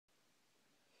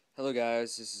Hello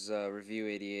guys, this is Review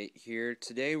 88 here.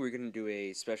 Today we're going to do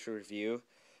a special review.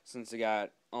 Since I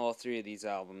got all three of these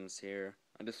albums here,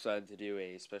 I decided to do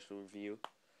a special review.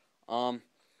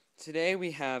 Today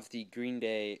we have the Green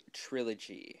Day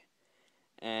Trilogy.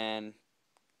 And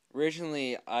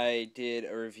originally I did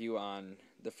a review on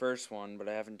the first one, but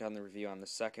I haven't done the review on the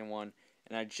second one.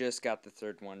 And I just got the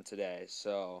third one today,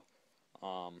 so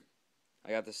I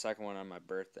got the second one on my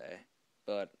birthday.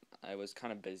 But I was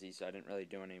kind of busy, so I didn't really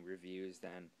do any reviews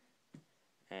then,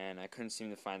 and I couldn't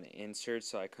seem to find the insert,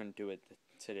 so I couldn't do it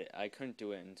today. I couldn't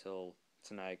do it until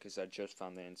tonight because I just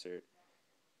found the insert.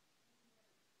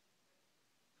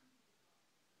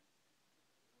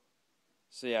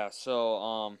 So yeah,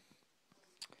 we'll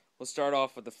start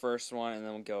off with the first one, and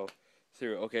then we'll go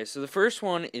through. Okay, so the first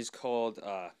one is called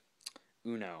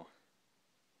iUno.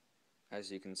 As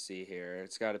you can see here,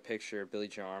 it's got a picture of Billy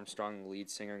Joe Armstrong, the lead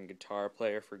singer and guitar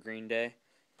player for Green Day,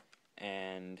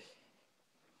 and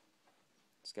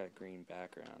it's got a green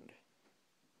background.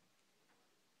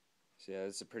 So yeah,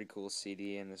 it's a pretty cool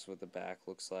CD, and this is what the back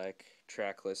looks like.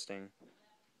 Track listing.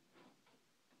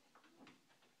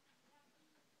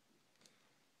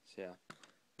 So yeah,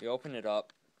 we open it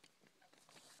up,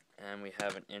 and we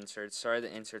have an insert. Sorry,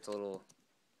 the insert's a little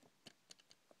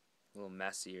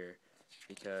messier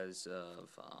because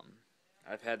of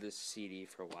I've had this CD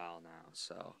for a while now.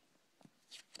 So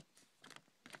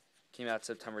came out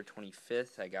September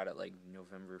 25th. I got it like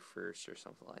November 1st or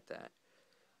something like that.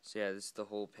 So yeah, this is the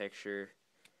whole picture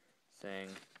thing.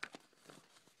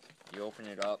 You open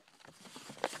it up,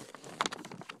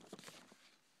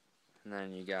 and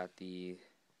then you got the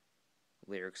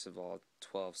lyrics of all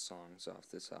 12 songs off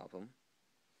this album.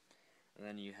 And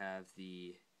then you have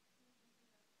the,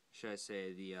 should I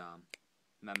say, the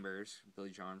members, Billy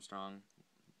Joe Armstrong,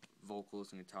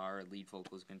 vocals and guitar, lead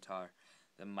vocals and guitar.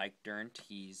 Then Mike Dirnt,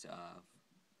 he's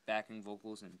backing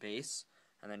vocals and bass.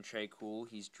 And then Trey Cool,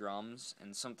 he's drums,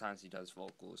 and sometimes he does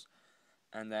vocals.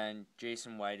 And then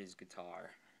Jason White is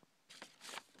guitar.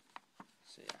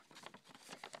 So yeah.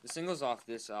 The singles off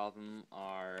this album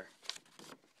are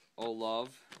Oh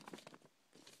Love,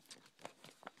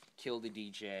 Kill the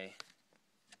DJ,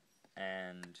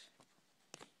 and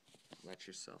Let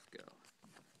Yourself Go.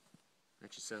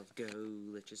 Let yourself go,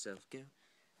 let yourself go.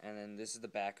 And then this is the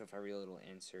back of every little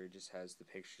insert. It just has the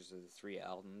pictures of the three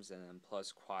albums, and then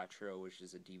plus Quattro, which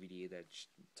is a DVD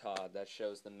that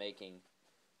shows the making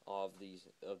of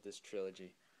this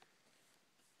trilogy.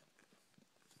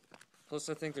 Plus,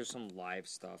 I think there's some live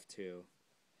stuff too.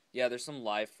 Yeah, there's some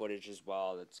live footage as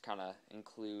well that's kind of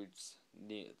includes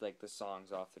the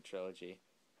songs off the trilogy.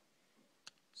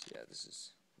 So yeah, this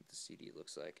is what the CD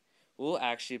looks like. We'll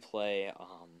actually play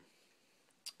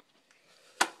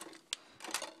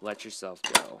Let Yourself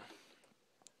Go.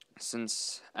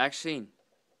 Since, actually,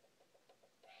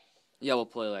 yeah, we'll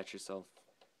play Let Yourself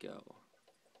Go.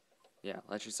 Yeah,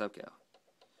 Let Yourself Go.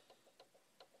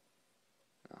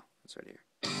 Oh, it's right here.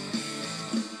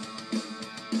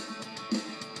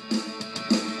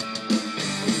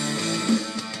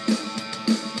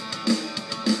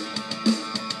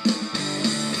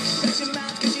 Shut your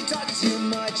mouth 'cause you talk too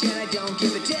much and I don't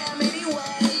give a damn anyway.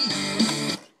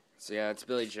 So yeah, it's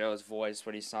Billy Joe's voice,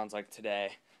 what he sounds like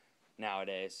today,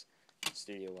 nowadays,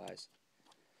 studio-wise.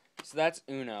 So that's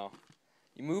Uno.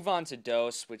 You move on to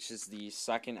Dos, which is the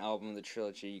second album of the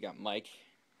trilogy. You got Mike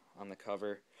on the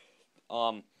cover.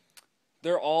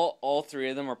 They're all three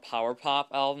of them are power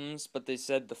pop albums, but they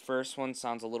said the first one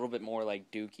sounds a little bit more like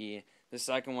Dookie. The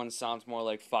second one sounds more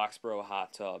like Foxborough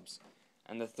Hot Tubs.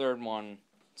 And the third one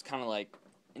is kind of like,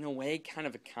 in a way, kind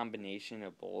of a combination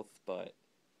of both, but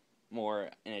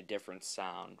more in a different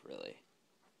sound, really.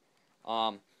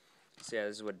 So yeah,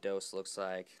 this is what Dos looks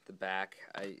like. The back,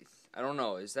 I don't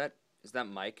know, is that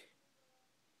Mike?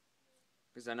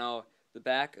 Because I know the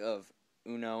back of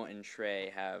Uno and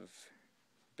Trey have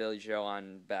Billy Joe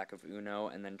on back of Uno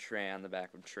and then Trey on the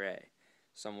back of Trey.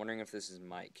 So I'm wondering if this is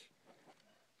Mike.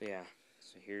 But yeah,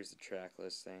 so here's the track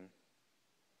listing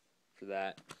for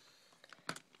that.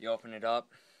 You open it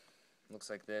up, looks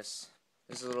like this.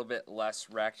 This is a little bit less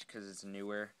wrecked because it's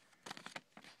newer.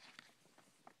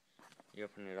 You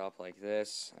open it up like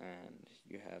this, and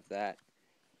you have that.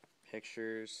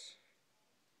 Pictures.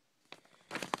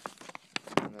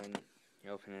 And then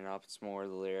you open it up, it's more of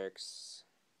the lyrics.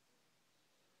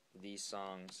 These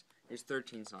songs. There's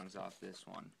 13 songs off this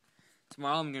one.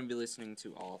 Tomorrow I'm going to be listening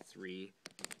to all three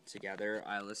together.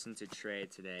 I listened to Trey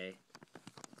today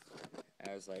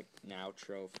as like an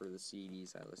outro for the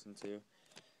CDs I listened to.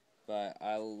 But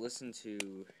I'll listen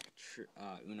to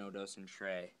Uno, Dos, and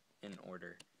Trey in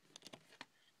order.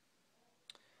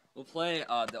 We'll play,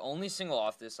 the only single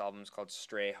off this album is called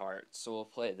Stray Heart, so we'll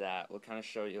play that. We'll kind of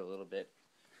show you a little bit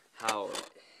how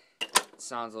it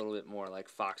sounds a little bit more like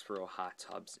Foxborough Hot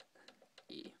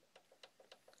Tubs-y.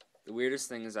 The weirdest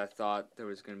thing is I thought there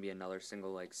was going to be another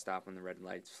single like Stop When the Red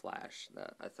Lights Flash.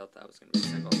 I thought that was going to be a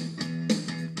single.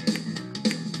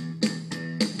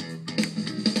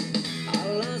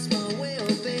 I lost my way,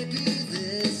 oh baby,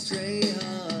 this stray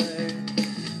heart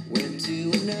went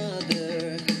to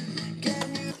another.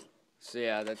 Can you? So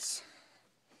yeah,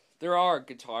 there are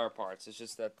guitar parts. It's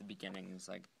just that the beginning is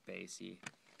like bassy.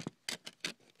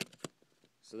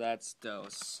 So that's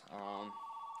Dos.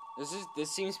 This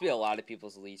seems to be a lot of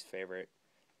people's least favorite,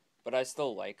 but I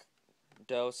still like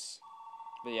Dos.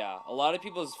 But yeah, a lot of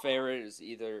people's favorite is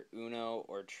either Uno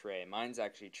or Tre. Mine's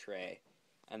actually Tre,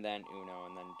 and then Uno,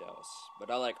 and then Dos. But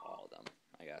I like all of them,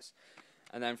 I guess.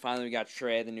 And then finally we got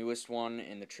Tre, the newest one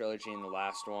in the trilogy and the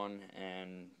last one,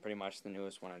 and pretty much the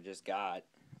newest one I just got,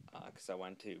 because I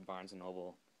went to Barnes &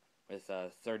 Noble with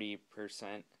a $30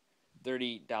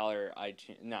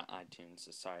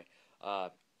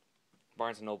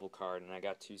 Barnes & Noble card, and I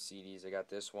got 2 CDs. I got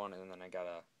this one, and then I got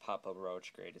a Papa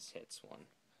Roach Greatest Hits one.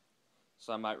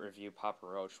 So I might review Papa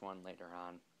Roach one later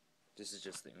on. This is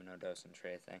just the Uno, Dos, and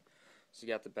Tre thing. So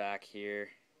you got the back here.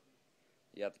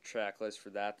 You got the track list for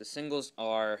that. The singles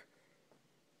are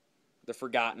The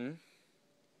Forgotten.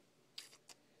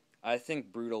 I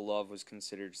think Brutal Love was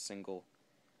considered single.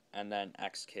 And then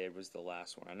X-Kid was the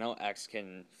last one. I know X-Kid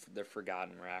and The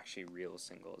Forgotten were actually real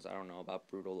singles. I don't know about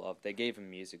Brutal Love. They gave a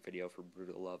music video for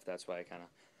Brutal Love. That's why I kind of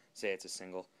say it's a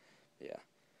single. Yeah.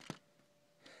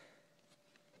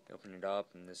 Open it up,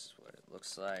 and this is what it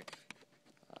looks like.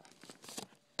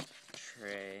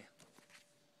 Tre.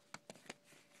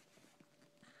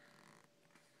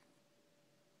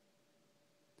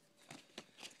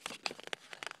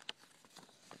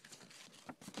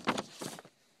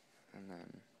 And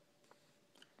then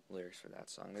lyrics for that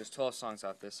song. There's 12 songs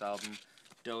off this album.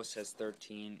 Dos has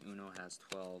 13, Uno has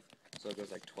 12. So it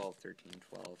goes like 12, 13,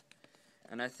 12.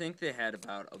 And I think they had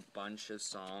about a bunch of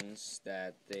songs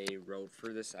that they wrote for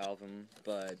this album,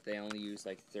 but they only used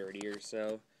like 30 or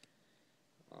so.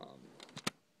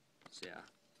 So yeah,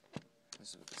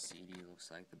 this is what the CD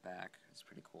looks like, the back. It's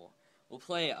pretty cool. We'll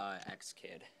play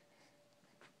X-Kid.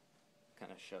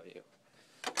 Kind of show you.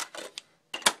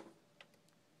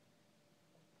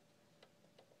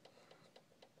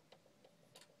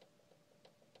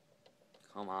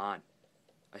 Come on.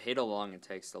 I hate how long it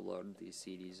takes to load these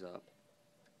CDs up.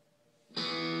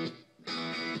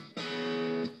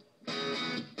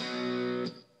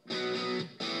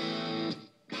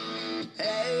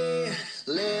 Hey,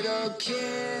 little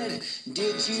kid,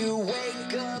 did you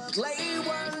wake up late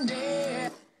one day?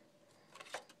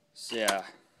 So yeah,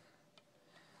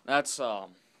 that's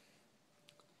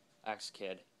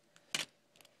X-Kid. If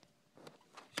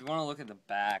you want to look at the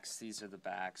backs, these are the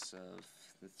backs of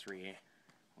the 3,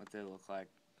 what they look like.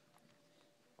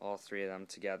 All 3 of them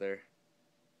together.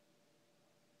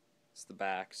 It's the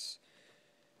backs.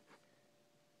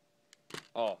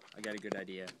 Oh, I got a good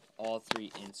idea. All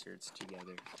 3 inserts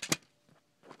together.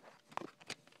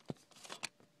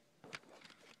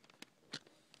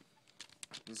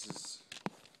 This is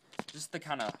just to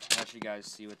kind of let you guys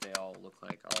see what they all look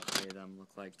like. All 3 of them look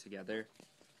like together.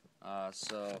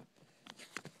 So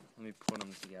let me put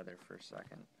them together for a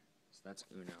second. So that's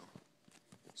Uno.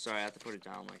 Sorry, I have to put it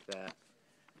down like that.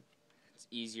 It's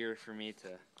easier for me to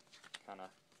kind of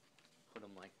put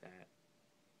them like that.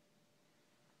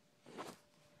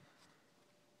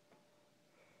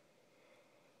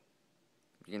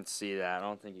 You can see that. I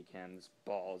don't think you can. This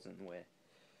ball's in the way.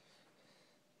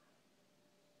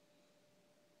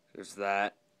 There's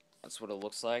that. That's what it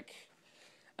looks like.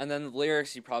 And then the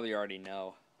lyrics you probably already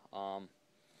know.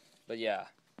 But yeah.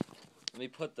 Let me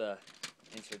put the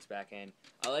inserts back in.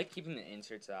 I like keeping the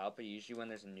inserts out, but usually when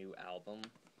there's a new album,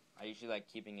 I usually like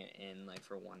keeping it in like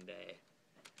for one day,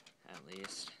 at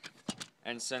least.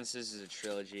 And since this is a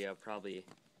trilogy, I'll probably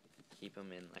keep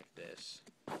them in like this.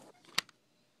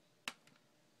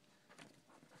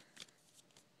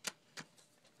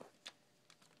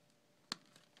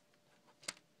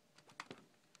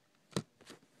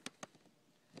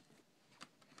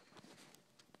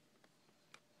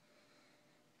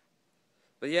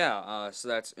 But yeah, so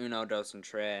that's Uno, Dos, and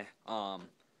Tre,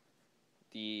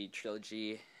 the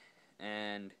trilogy,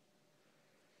 and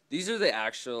these are the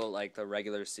actual, like, the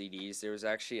regular CDs. There was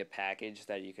actually a package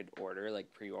that you could order,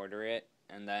 like, pre-order it,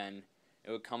 and then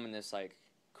it would come in this, like,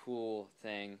 cool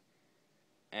thing,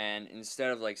 and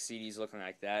instead of, like, CDs looking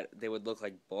like that, they would look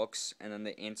like books, and then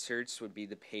the inserts would be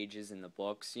the pages in the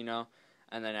books, you know,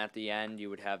 and then at the end you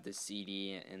would have the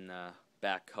CD in the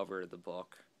back cover of the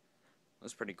book. It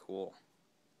was pretty cool.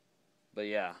 But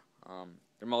yeah,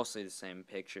 they're mostly the same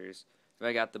pictures. If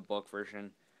I got the book version,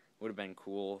 it would have been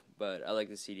cool, but I like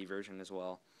the CD version as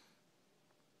well.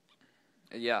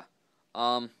 Yeah.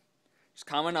 Just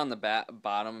comment on the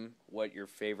bottom what your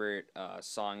favorite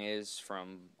song is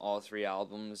from all 3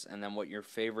 albums, and then what your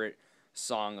favorite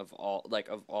song of all,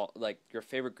 your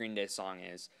favorite Green Day song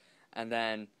is, and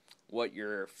then what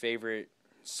your favorite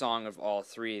song of all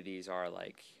 3 of these are.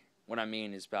 Like, what I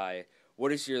mean is by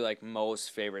what is your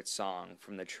most favorite song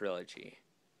from the trilogy.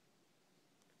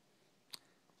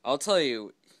 I'll tell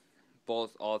you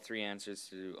all 3 answers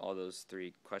to all those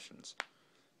 3 questions.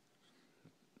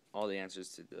 All the answers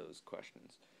to those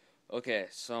questions. Okay,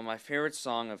 so my favorite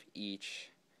song of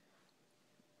each.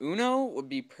 Uno would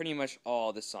be pretty much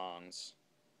all the songs.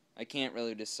 I can't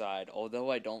really decide, although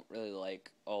I don't really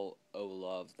like Oh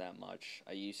Love that much.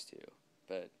 I used to,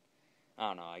 but I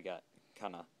don't know, I got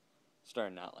kind of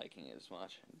started not liking it as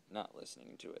much, not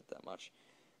listening to it that much.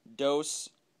 Dos,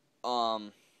 I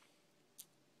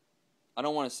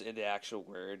don't want to say the actual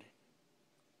word,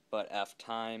 but F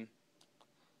Time,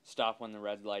 Stop When the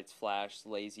Red Lights Flash,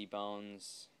 Lazy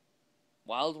Bones.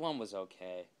 Wild One was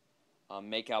okay.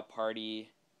 Make Out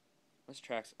Party. What's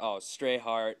tracks? Oh, Stray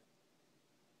Heart.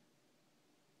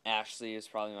 Ashley is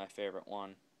probably my favorite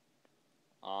one.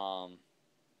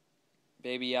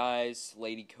 Baby Eyes,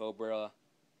 Lady Cobra.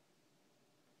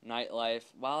 Nightlife.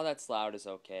 While That's Loud is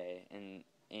okay, and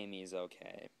Amy is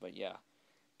okay, but yeah.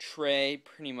 Trey,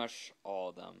 pretty much all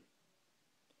of them.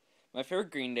 My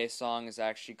favorite Green Day song is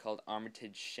actually called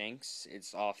Armitage Shanks.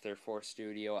 It's off their 4th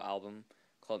studio album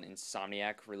called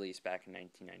Insomniac, released back in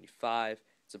 1995.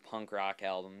 It's a punk rock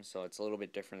album, so it's a little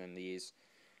bit different than these.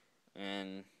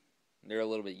 And they're a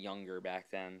little bit younger back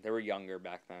then. They were younger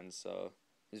back then, so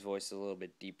his voice is a little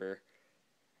bit deeper.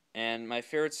 And my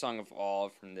favorite song of all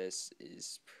from this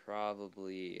is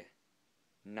probably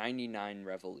 99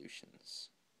 Revolutions.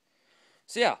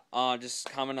 So yeah, just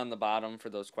comment on the bottom for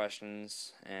those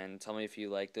questions and tell me if you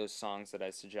like those songs that I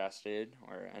suggested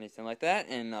or anything like that.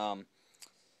 And I'll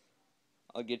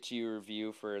get to your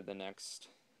review for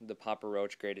the Papa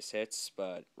Roach Greatest Hits.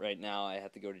 But right now I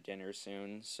have to go to dinner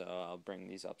soon, so I'll bring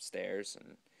these upstairs.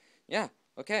 And yeah,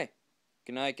 okay.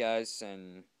 Good night, guys,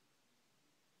 and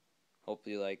hope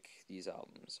you like these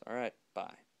albums. All right,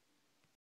 bye.